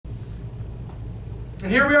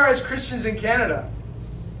And here we are as Christians in Canada.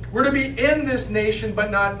 We're to be in this nation, but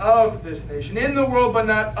not of this nation. In the world, but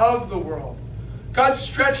not of the world. God's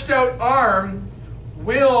stretched out arm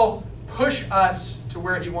will push us to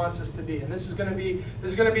where He wants us to be. And this is going to be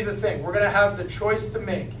the thing. We're going to have the choice to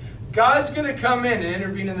make. God's going to come in and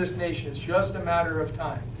intervene in this nation. It's just a matter of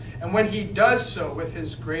time. And when He does so with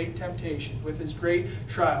His great temptations, with His great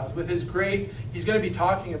trials, He's going to be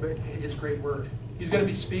talking about His great word. He's going to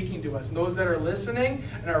be speaking to us. And those that are listening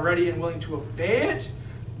and are ready and willing to obey it,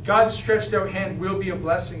 God's stretched out hand will be a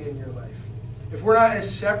blessing in your life. If we're not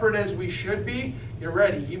as separate as we should be, get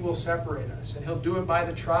ready. He will separate us. And He'll do it by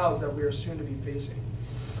the trials that we are soon to be facing.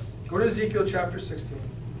 Go to Ezekiel chapter 16.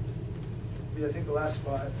 I think the last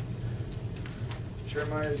spot.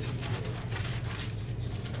 Jeremiah, Ezekiel.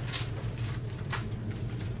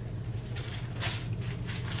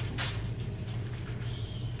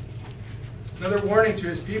 Another warning to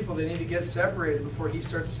His people. They need to get separated before He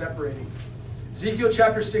starts separating. Ezekiel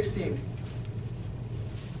chapter 16.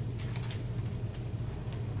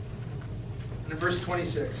 And in verse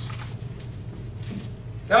 26.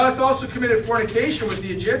 Thou hast also committed fornication with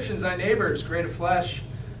the Egyptians, thy neighbors, great of flesh.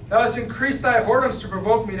 Thou hast increased thy whoredoms to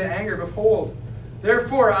provoke me to anger. Behold,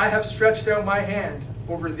 therefore I have stretched out my hand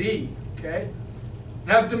over thee, okay?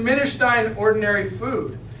 And have diminished thine ordinary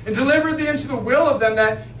food, and delivered thee into the will of them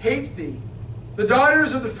that hate thee. The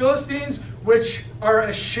daughters of the Philistines, which are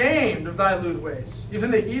ashamed of thy lewd ways. Even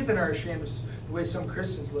the heathen are ashamed of the way some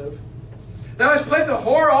Christians live. Thou hast played the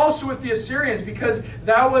whore also with the Assyrians, because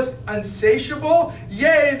thou wast unsatiable.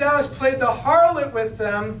 Yea, thou hast played the harlot with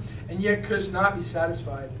them, and yet couldst not be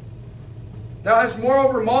satisfied. Thou hast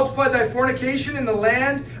moreover multiplied thy fornication in the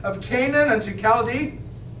land of Canaan unto Chaldee,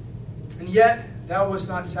 and yet thou wast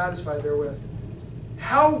not satisfied therewith.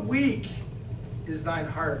 How weak is thine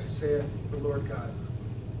heart, saith the Lord God,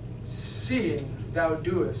 seeing thou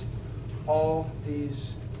doest all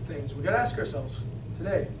these things. We've got to ask ourselves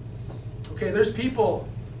today, okay, there's people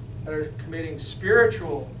that are committing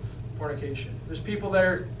spiritual fornication. There's people that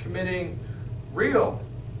are committing real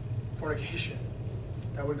fornication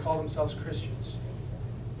that would call themselves Christians.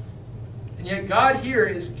 And yet God here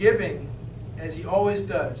is giving, as He always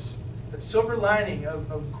does, that silver lining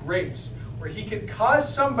of grace, where He could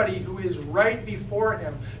cause somebody who is right before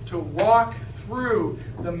Him to walk through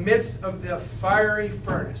the midst of the fiery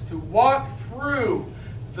furnace, to walk through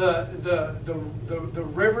the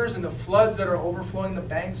rivers and the floods that are overflowing the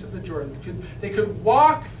banks of the Jordan. They could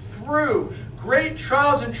walk through great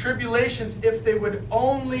trials and tribulations if they would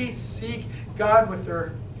only seek God with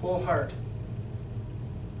their whole heart.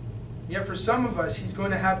 Yet for some of us, He's going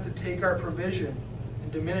to have to take our provision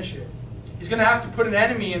and diminish it. He's going to have to put an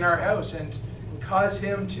enemy in our house and cause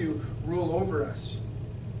him to rule over us.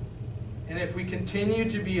 And if we continue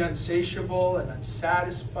to be unsatiable and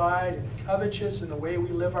unsatisfied and covetous in the way we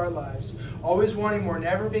live our lives, always wanting more,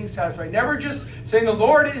 never being satisfied, never just saying the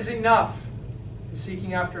Lord is enough and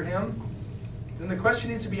seeking after Him, then the question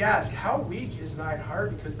needs to be asked, how weak is thine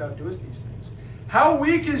heart because thou doest these things? How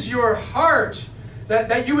weak is your heart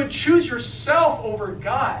that you would choose yourself over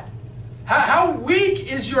God? How weak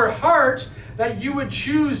is your heart that you would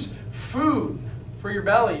choose food for your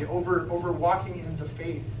belly over walking in the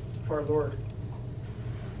faith for our Lord?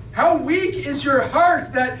 How weak is your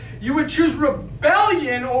heart that you would choose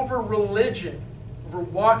rebellion over religion, over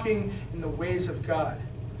walking in the ways of God,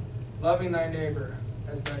 loving thy neighbor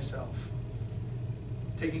as thyself,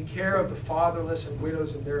 taking care of the fatherless and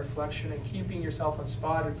widows in their affliction, and keeping yourself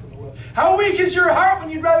unspotted from the world? How weak is your heart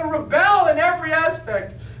when you'd rather rebel in every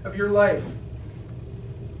aspect of your life?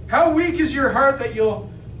 How weak is your heart that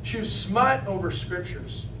you'll choose smut over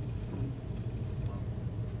scriptures?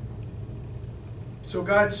 So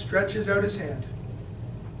God stretches out His hand.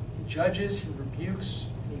 He judges, He rebukes,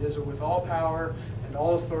 and He does it with all power and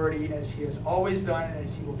all authority, as He has always done and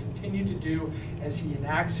as He will continue to do as He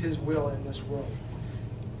enacts His will in this world.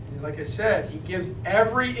 And like I said, He gives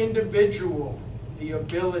every individual the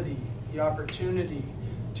ability, the opportunity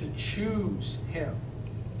to choose Him.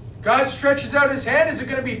 God stretches out His hand. Is it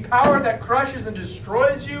going to be power that crushes and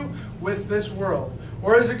destroys you with this world?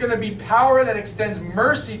 Or is it going to be power that extends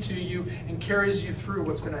mercy to you and carries you through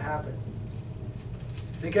what's going to happen?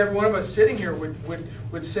 I think every one of us sitting here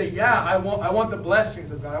would say, yeah, I want the blessings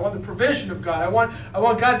of God. I want the provision of God. I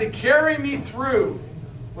want God to carry me through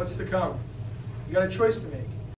what's to come. You got a choice to make.